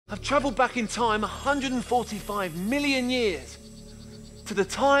I've travelled back in time 145 million years to the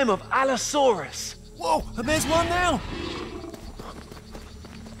time of Allosaurus. Whoa, and there's one now!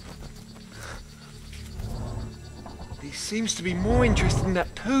 He seems to be more interested in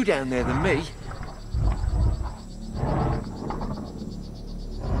that poo down there than me.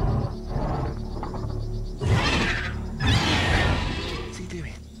 What's he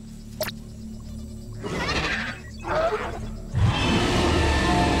doing?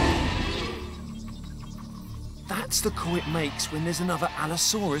 That's the call it makes when there's another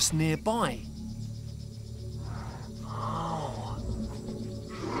Allosaurus nearby. Oh.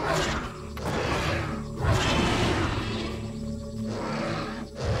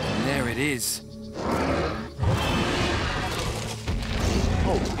 And there it is.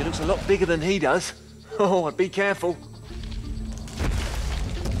 Oh, he looks a lot bigger than he does. Oh, I'd be careful.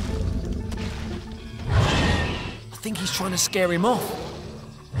 I think he's trying to scare him off.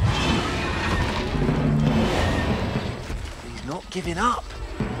 He's not giving up.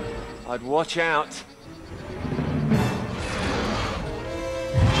 I'd watch out.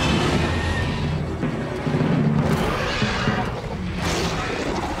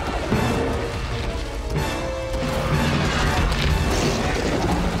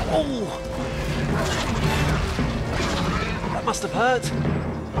 Oh! That must have hurt.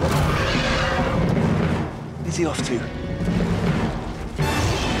 Where's he off to?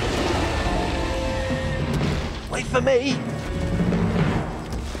 Wait for me!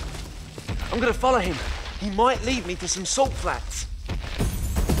 I'm gonna follow him. He might lead me to some salt flats.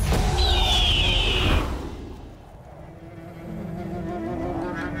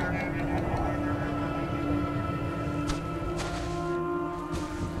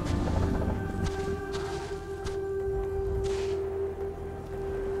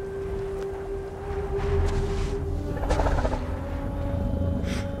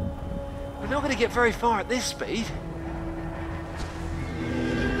 We're not gonna get very far at this speed.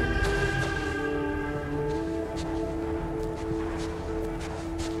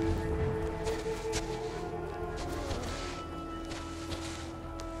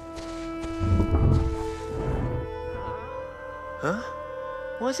 Huh?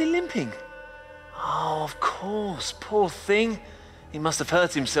 Why is he limping? Oh, of course, poor thing. He must have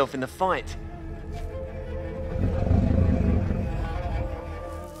hurt himself in the fight.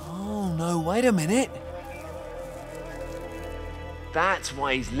 Oh, no, wait a minute. That's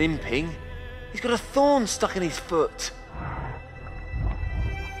why he's limping. He's got a thorn stuck in his foot.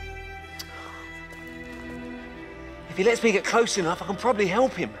 If he lets me get close enough, I can probably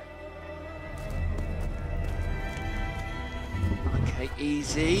help him. Okay,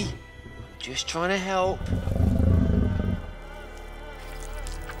 easy. Just trying to help.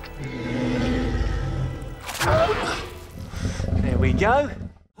 There we go.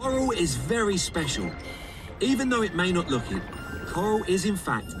 Coral is very special. Even though it may not look it, coral is in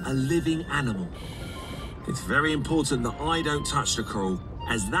fact a living animal. It's very important that I don't touch the coral,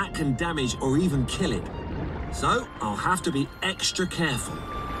 as that can damage or even kill it. So I'll have to be extra careful.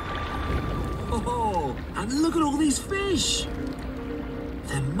 Oh, and look at all these fish!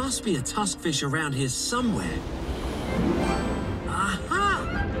 There must be a tusk fish around here somewhere. Aha!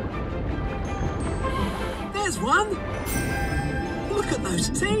 There's one! Look at those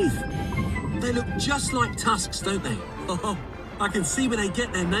teeth! They look just like tusks, don't they? Oh, I can see where they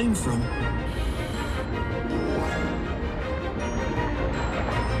get their name from.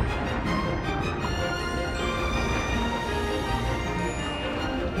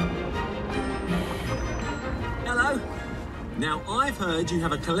 Hello. Now, I've heard you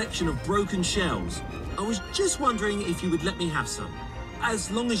have a collection of broken shells. I was just wondering if you would let me have some. As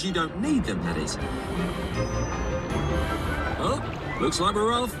long as you don't need them, that is. Oh, looks like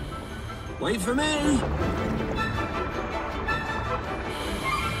we're off. Wait for me.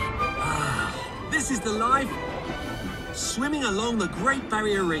 Ah, this is the life. Swimming along the Great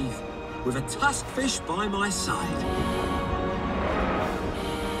Barrier Reef with a tusk fish by my side.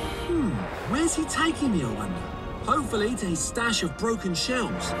 Where's he taking me, I wonder? Hopefully to his stash of broken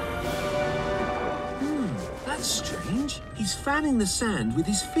shells. That's strange. He's fanning the sand with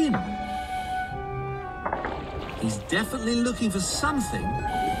his fin. He's definitely looking for something.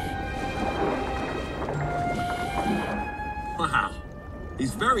 Wow,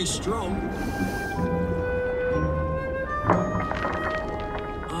 he's very strong.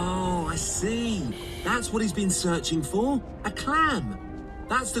 Oh, I see. That's what he's been searching for. A clam.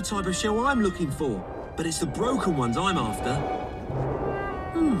 That's the type of shell I'm looking for. But it's the broken ones I'm after.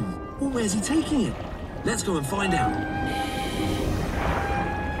 Well, where's he taking it? Let's go and find out.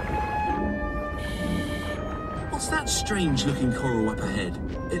 What's that strange-looking coral up ahead?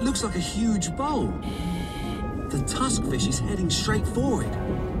 It looks like a huge bowl. The tusk fish is heading straight for it.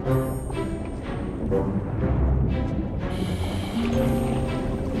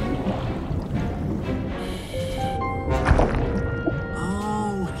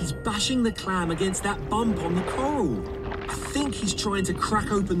 Oh, he's bashing the clam against that bump on the coral. I think he's trying to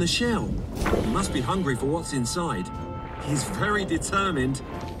crack open the shell. He must be hungry for what's inside. He's very determined.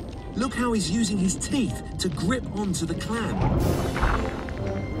 Look how he's using his teeth to grip onto the clam.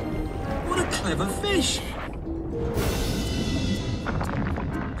 What a clever fish!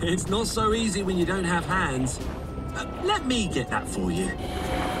 It's not so easy when you don't have hands. Let me get that for you.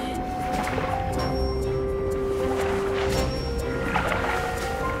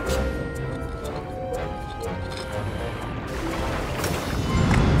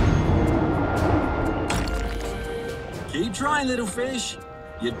 Keep trying, little fish.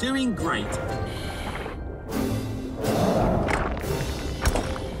 You're doing great.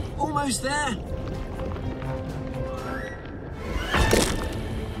 Almost there.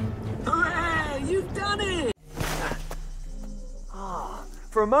 Hooray! You've done it!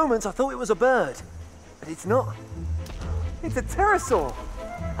 For a moment, I thought it was a bird, but it's not. It's a pterosaur.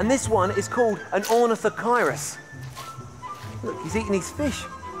 And this one is called an ornithochirus. Look, he's eating his fish.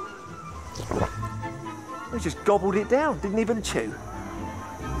 He just gobbled it down, didn't even chew.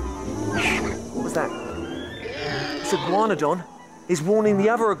 What was that? This iguanodon is warning the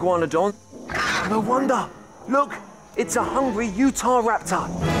other iguanodon. No wonder. Look, it's a hungry Utah raptor.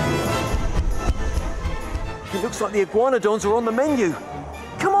 It looks like the iguanodons are on the menu.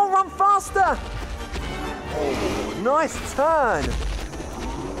 Come on, run faster! Oh, nice turn.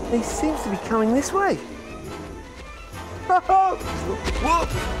 He seems to be coming this way. Whoa! Whoa!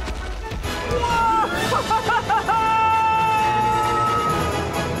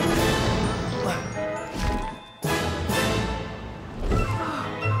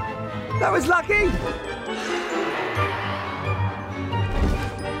 That was lucky!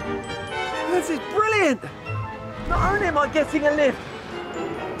 This is brilliant! Not only am I getting a lift,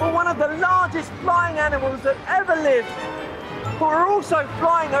 but one of the largest flying animals that ever lived, but we're also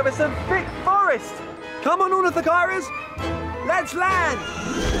flying over some thick forest. Come on, ornithochirus, let's land!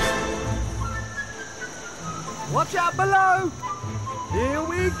 Watch out below! Here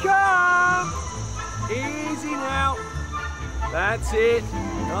we come! Easy now. That's it.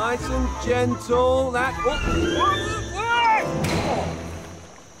 Nice and gentle. That.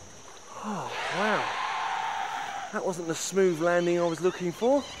 Oh, wow. That wasn't the smooth landing I was looking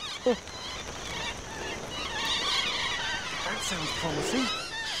for. That sounds promising.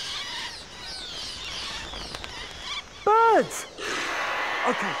 Birds!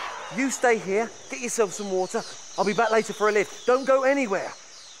 Okay, you stay here, get yourself some water. I'll be back later for a lift. Don't go anywhere.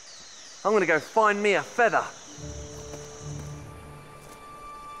 I'm gonna go find me a feather.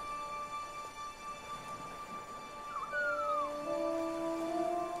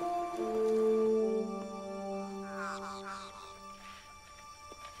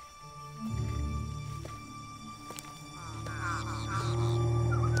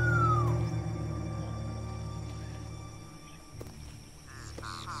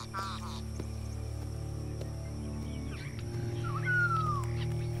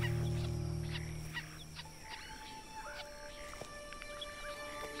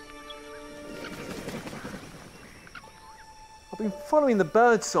 I've been following the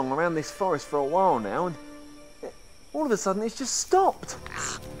bird song around this forest for a while now, and all of a sudden it's just stopped.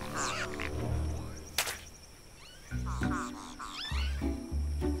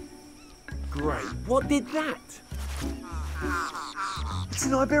 Great, what did that? It's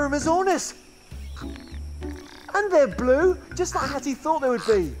an Iberomazornis! And they're blue, just like Hattie thought they would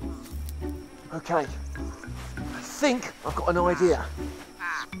be. Okay, I think I've got an idea.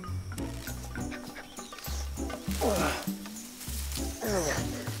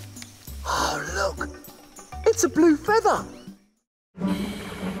 Oh, look! It's a blue feather!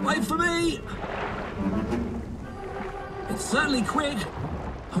 Wait for me! It's certainly quick.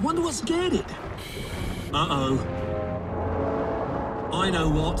 I wonder what scared it. Uh-oh. I know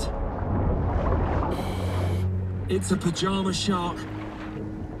what. It's a pajama shark.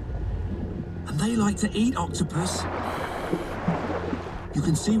 And they like to eat octopus. You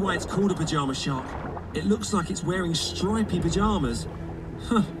can see why it's called a pajama shark. It looks like it's wearing stripy pajamas.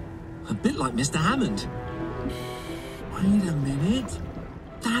 Huh. A bit like Mr. Hammond. Wait a minute.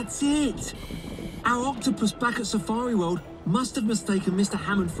 That's it. Our octopus back at Safari World must have mistaken Mr.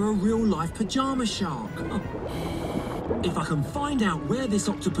 Hammond for a real-life pajama shark. If I can find out where this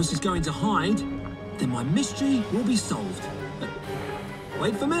octopus is going to hide, then my mystery will be solved.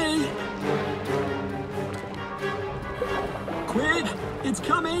 Wait for me! Quick! It's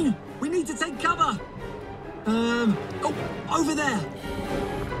coming! We need to take cover! Oh, over there!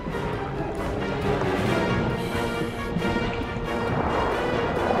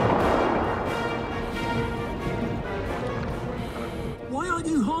 Why aren't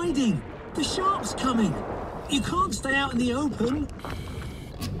you hiding? The shark's coming! You can't stay out in the open!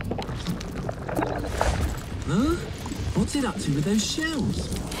 Huh? What's it up to with those shells?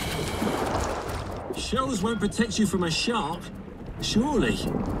 Shells won't protect you from a shark, surely.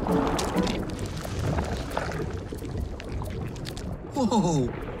 Whoa!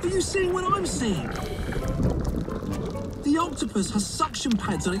 Are you seeing what I'm seeing? The octopus has suction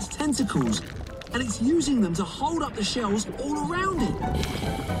pads on its tentacles, and it's using them to hold up the shells all around it.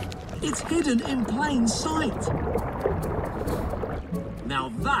 It's hidden in plain sight. Now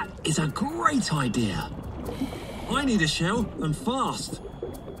that is a great idea. I need a shell, and fast.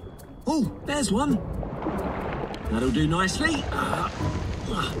 Oh, there's one. That'll do nicely.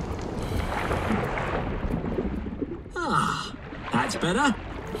 That's better.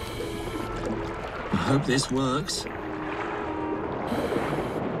 I hope this works.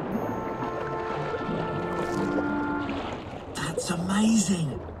 That's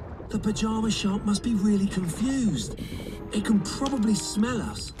amazing. The pajama shark must be really confused. It can probably smell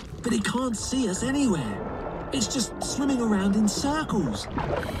us, but it can't see us anywhere. It's just swimming around in circles.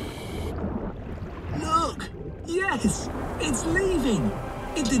 Look! Yes! It's leaving!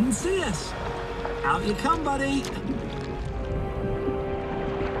 It didn't see us! Out you come, buddy!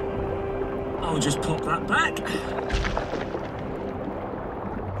 I'll just pop that back.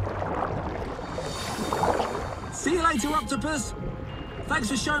 See you later, octopus! Thanks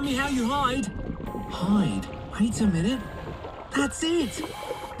for showing me how you hide. Hide? Wait a minute. That's it!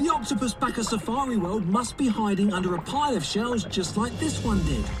 The octopus back at Safari World must be hiding under a pile of shells just like this one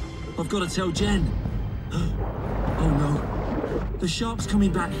did. I've got to tell Jen. Oh no, the shark's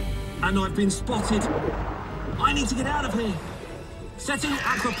coming back and I've been spotted. I need to get out of here. Setting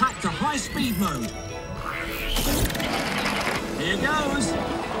Aquapack to high speed mode. Here goes.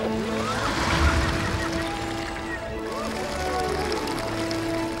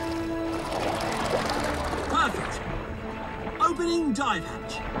 Perfect. Opening dive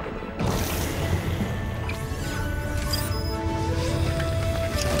hatch.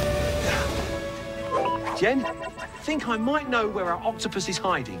 Jen, I think I might know where our octopus is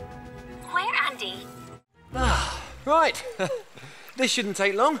hiding. Where, Andy? Right. This shouldn't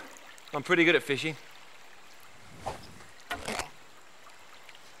take long. I'm pretty good at fishing.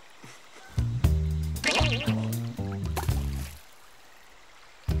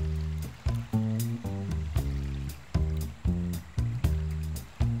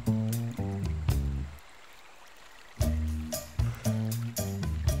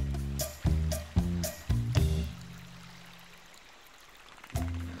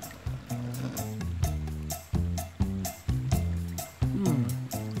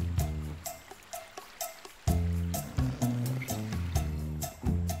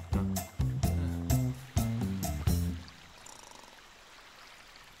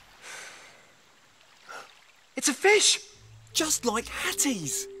 It's a fish! Just like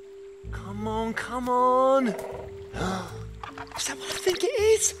Hattie's. Come on, come on. Is that what I think it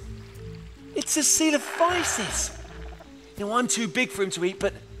is? It's a Coelophysis. You know, I'm too big for him to eat,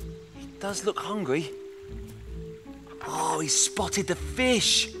 but he does look hungry. Oh, he's spotted the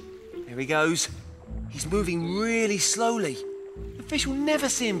fish. There he goes. He's moving really slowly. The fish will never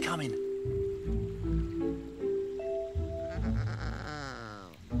see him coming.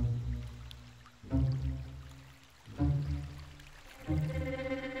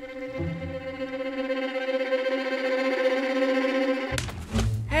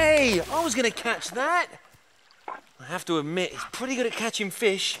 Hey, I was going to catch that. I have to admit, he's pretty good at catching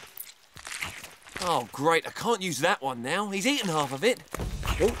fish. Oh, great. I can't use that one now. He's eaten half of it.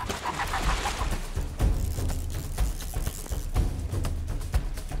 Oh.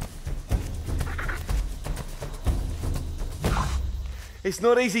 It's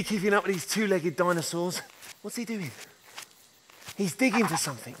not easy keeping up with these two-legged dinosaurs. What's he doing? He's digging for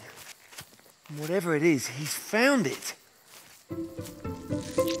something. And whatever it is, he's found it.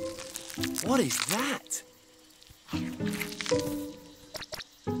 What is that?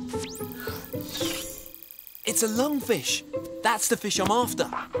 It's a lungfish. That's the fish I'm after.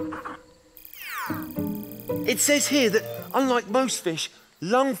 It says here that, unlike most fish,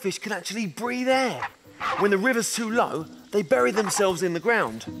 lungfish can actually breathe air. When the river's too low, they bury themselves in the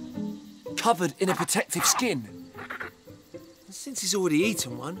ground, covered in a protective skin. Since he's already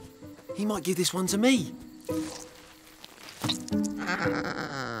eaten one, he might give this one to me.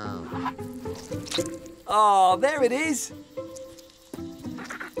 Oh, there it is.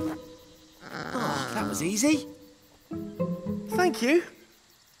 Oh, that was easy. Thank you.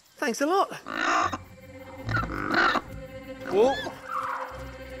 Thanks a lot. Whoa.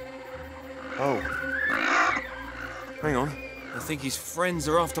 Oh. Hang on. I think his friends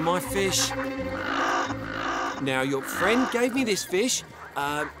are after my fish. Now, your friend gave me this fish.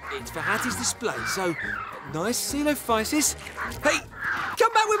 It's for Hattie's display, so nice coelophysis. Hey,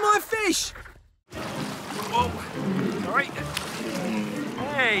 come back with my fish! Whoa. Sorry.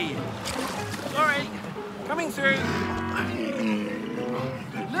 Hey. Sorry. Coming through.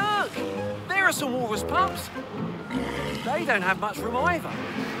 Look! There are some walrus pups. They don't have much room either.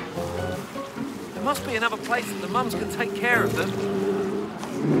 There must be another place that the mums can take care of them.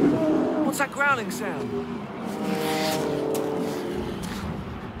 What's that growling sound?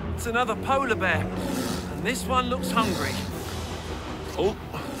 It's another polar bear, and this one looks hungry. Oh,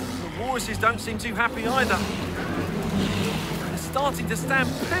 the walruses don't seem too happy either. They're starting to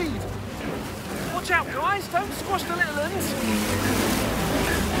stampede. Watch out, guys, don't squash the little uns.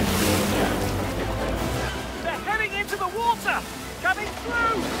 They're heading into the water, coming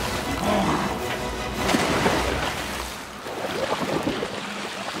through.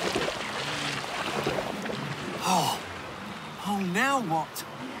 Oh, now what?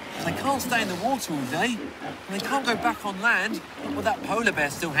 They can't stay in the water all day, and they can't go back on land with that polar bear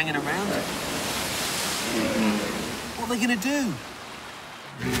still hanging around. What are they going to do?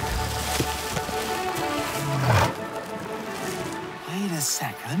 Wait a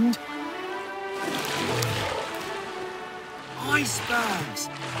second. Icebergs!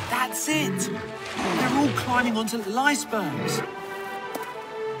 That's it! They're all climbing onto little icebergs.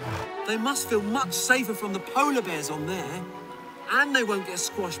 They must feel much safer from the polar bears on there, and they won't get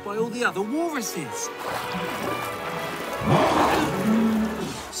squashed by all the other walruses.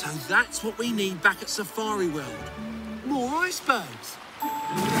 So that's what we need back at Safari World. More icebergs.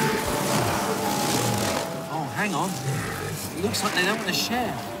 Oh, hang on. It looks like they don't want to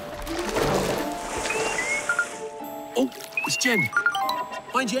share. Oh, it's Jen.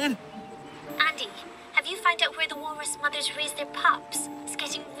 Hi, Jen. Andy, have you found out where the walrus mothers raise their pups? It's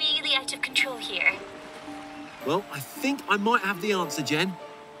getting really out of control here. Well, I think I might have the answer, Jen.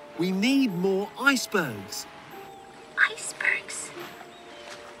 We need more icebergs. Icebergs?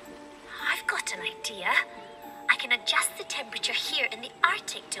 I've got an idea. I can adjust the temperature here in the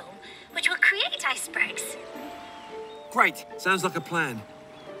Arctic dome, which will create icebergs. Great. Sounds like a plan.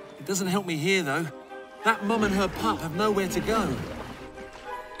 It doesn't help me here, though. That mum and her pup have nowhere to go.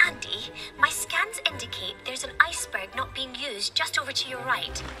 Andy, my scans indicate there's an iceberg not being used just over to your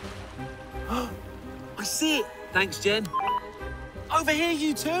right. I see it. Thanks, Jen. Over here,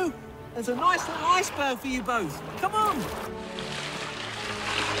 you two. There's a nice little iceberg for you both. Come on.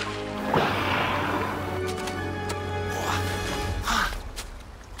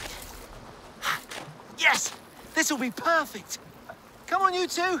 Yes! This'll be perfect. Come on, you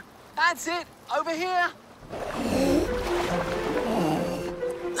two. That's it. Over here.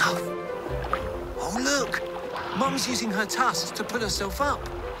 Oh, look. Mum's using her tusks to pull herself up.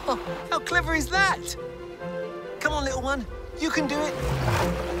 Oh, how clever is that? Come on, little one. You can do it.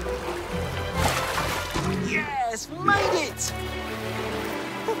 Yes, made it.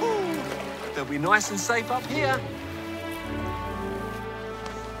 Woohoo. They'll be nice and safe up here.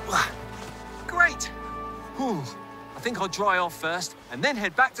 Great. I think I'll dry off first and then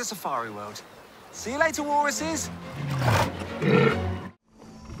head back to Safari World. See you later, walruses.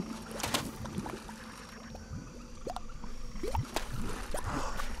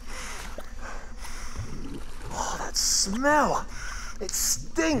 Oh, that smell. It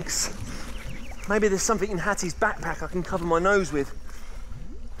stinks. Maybe there's something in Hattie's backpack I can cover my nose with.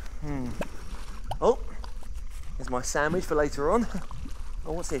 Oh, here's my sandwich for later on.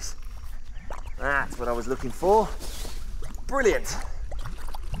 Oh, what's this? That's what I was looking for. Brilliant.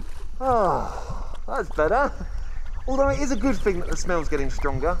 Oh, that's better. Although it is a good thing that the smell's getting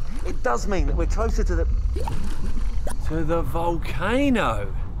stronger, it does mean that we're closer to the... To the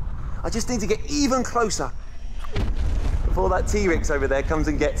volcano. I just need to get even closer before that T-Rex over there comes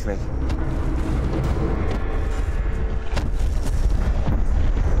and gets me.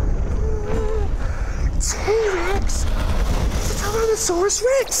 T-Rex? It's a Tyrannosaurus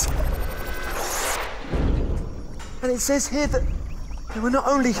Rex! And it says here that they were not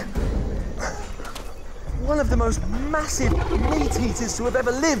only one of the most massive meat eaters to have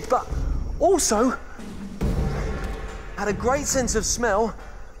ever lived, but also had a great sense of smell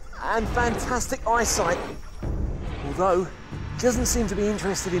and fantastic eyesight. Although, he doesn't seem to be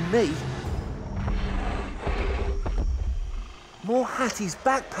interested in me. More Hattie's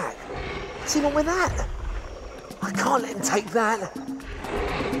backpack. What's he want with that? I can't let him take that.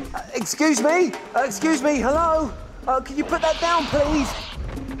 Excuse me? Hello? Can you put that down, please?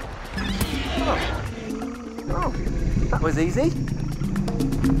 Oh, that was easy.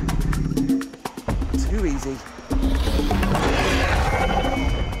 Too easy.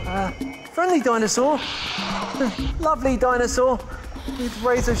 Friendly dinosaur. Lovely dinosaur with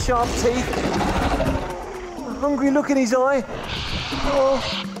razor-sharp teeth. A hungry look in his eye. Oh,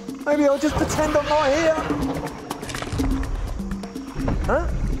 maybe I'll just pretend I'm not here. Huh?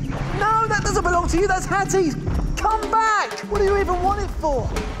 No, that doesn't belong to you. That's Hattie's. Come back. What do you even want it for?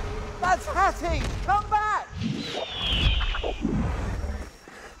 That's Hattie. Come back.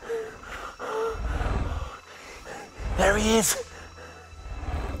 There he is.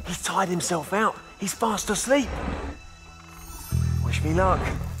 He's tired himself out. He's fast asleep. Wish me luck.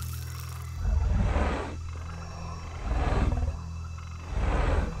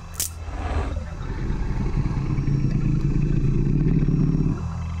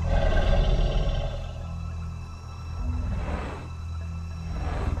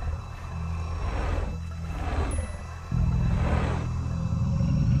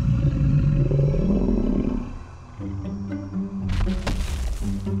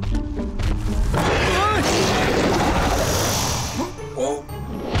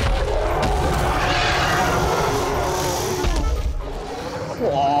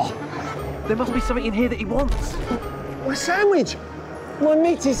 There must be something in here that he wants. My sandwich! My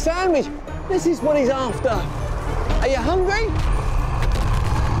meaty sandwich! This is what he's after. Are you hungry?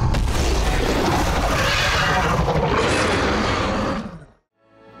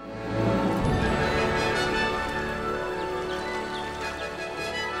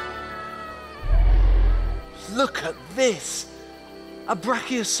 Look at this! A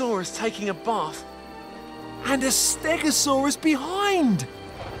Brachiosaurus taking a bath and a Stegosaurus behind!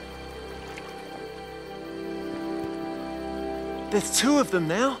 There's two of them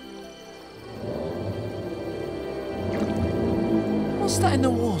now. What's that in the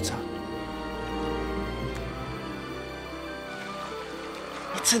water?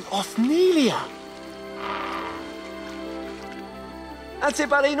 It's an Othnielia. That's it,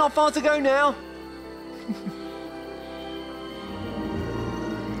 buddy. Not far to go now.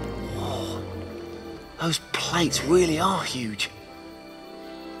 Oh, those plates really are huge.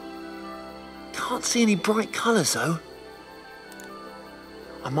 Can't see any bright colours, though.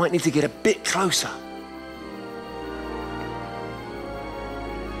 I might need to get a bit closer.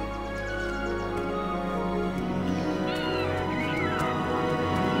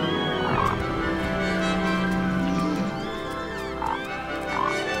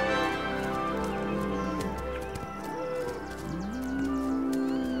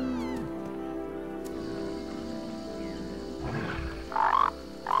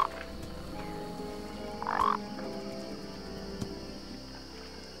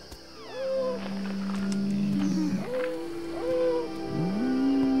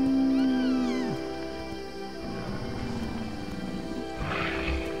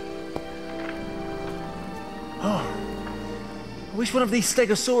 I wish one of these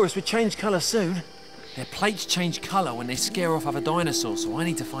Stegosaurus would change colour soon. Their plates change colour when they scare off other dinosaurs, so I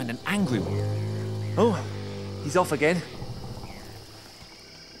need to find an angry one. Oh, he's off again.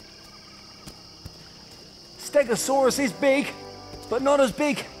 Stegosaurus is big, but not as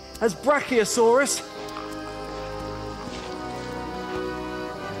big as Brachiosaurus.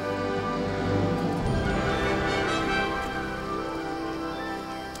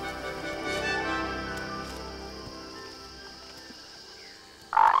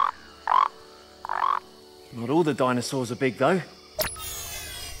 Not all the dinosaurs are big, though.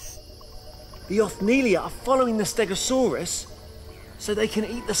 The Othnielia are following the Stegosaurus so they can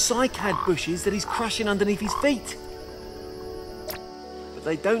eat the cycad bushes that he's crushing underneath his feet. But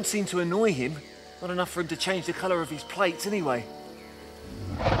they don't seem to annoy him. Not enough for him to change the colour of his plates, anyway.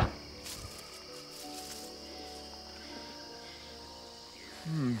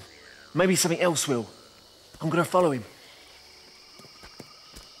 Maybe something else will. I'm going to follow him.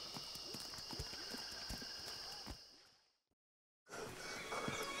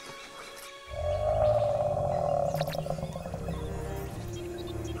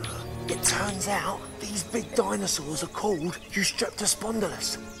 It turns out these big dinosaurs are called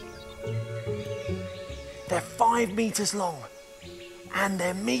Eustreptospondylus. They're 5 meters long, and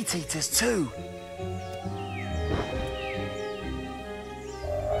they're meat eaters too.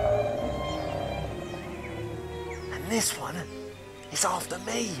 And this one is after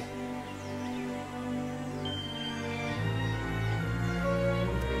me.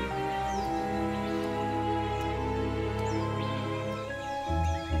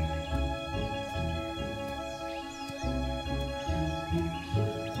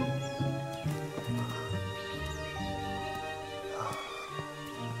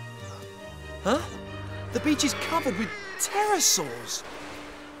 Huh? The beach is covered with pterosaurs.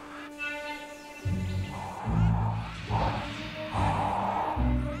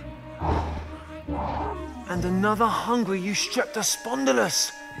 And another hungry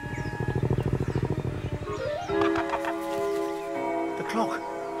Eustreptospondylus. The clock.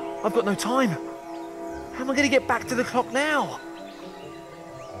 I've got no time. How am I going to get back to the clock now?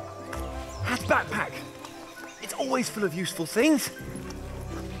 Hat's backpack. It's always full of useful things.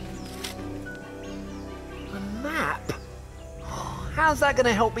 A map? How's that going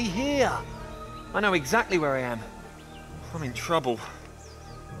to help me here? I know exactly where I am. I'm in trouble.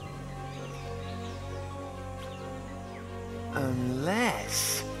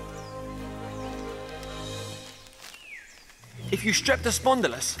 Unless... if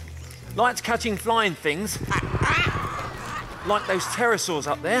Eustreptospondylus likes catching flying things, like those pterosaurs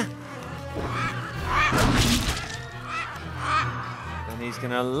up there, then he's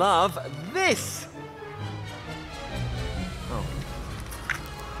gonna love this. Oh.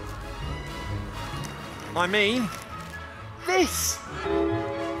 I mean, this.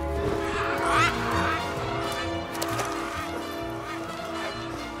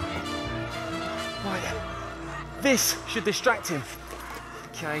 Right, this should distract him.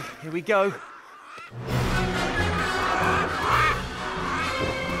 Okay, here we go.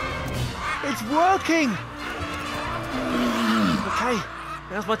 It's working! Okay,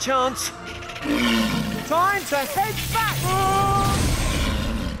 now's my chance. Time to head back!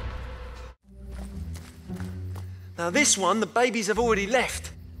 Now this one, the babies have already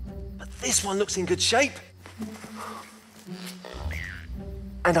left. But this one looks in good shape.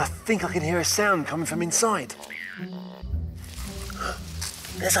 And I think I can hear a sound coming from inside.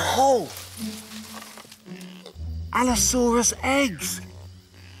 There's a hole. Allosaurus eggs.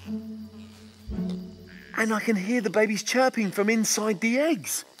 And I can hear the babies chirping from inside the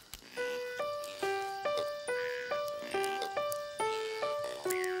eggs.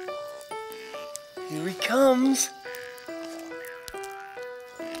 Here he comes.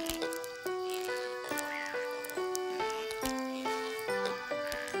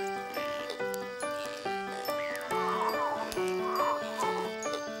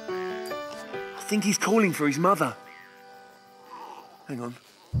 I think he's calling for his mother. Hang on.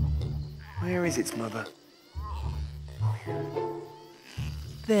 Where is its mother?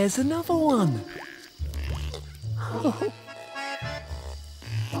 There's another one.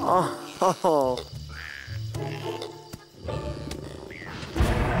 Oh,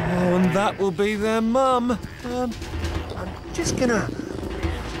 and that will be their mum. I'm just gonna...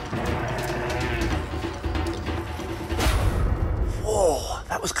 Whoa,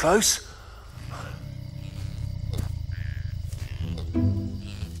 that was close.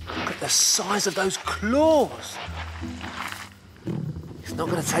 Look at the size of those claws. It's not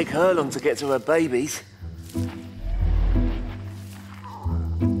going to take her long to get to her babies.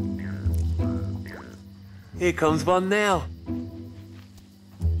 Here comes one now.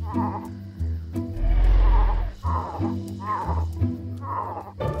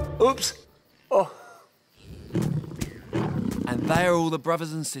 Oops. Oh. And they're all the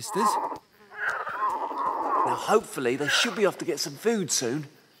brothers and sisters. Now, hopefully, they should be off to get some food soon.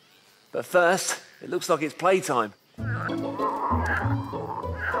 But first, it looks like it's playtime.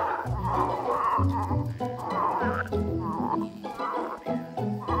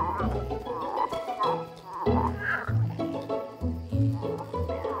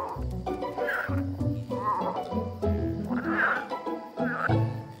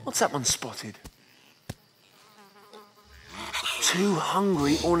 What's that one spotted? Two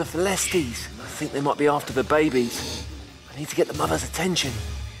hungry Ornitholestes. I think they might be after the babies. I need to get the mother's attention.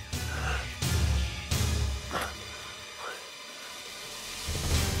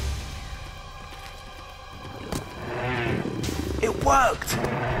 It worked!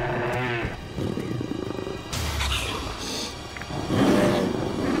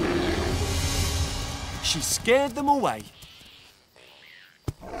 She scared them away.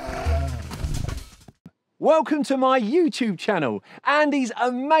 Welcome to my YouTube channel, Andy's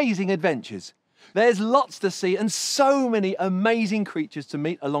Amazing Adventures. There's lots to see and so many amazing creatures to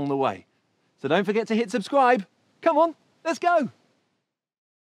meet along the way. So don't forget to hit subscribe. Come on, let's go.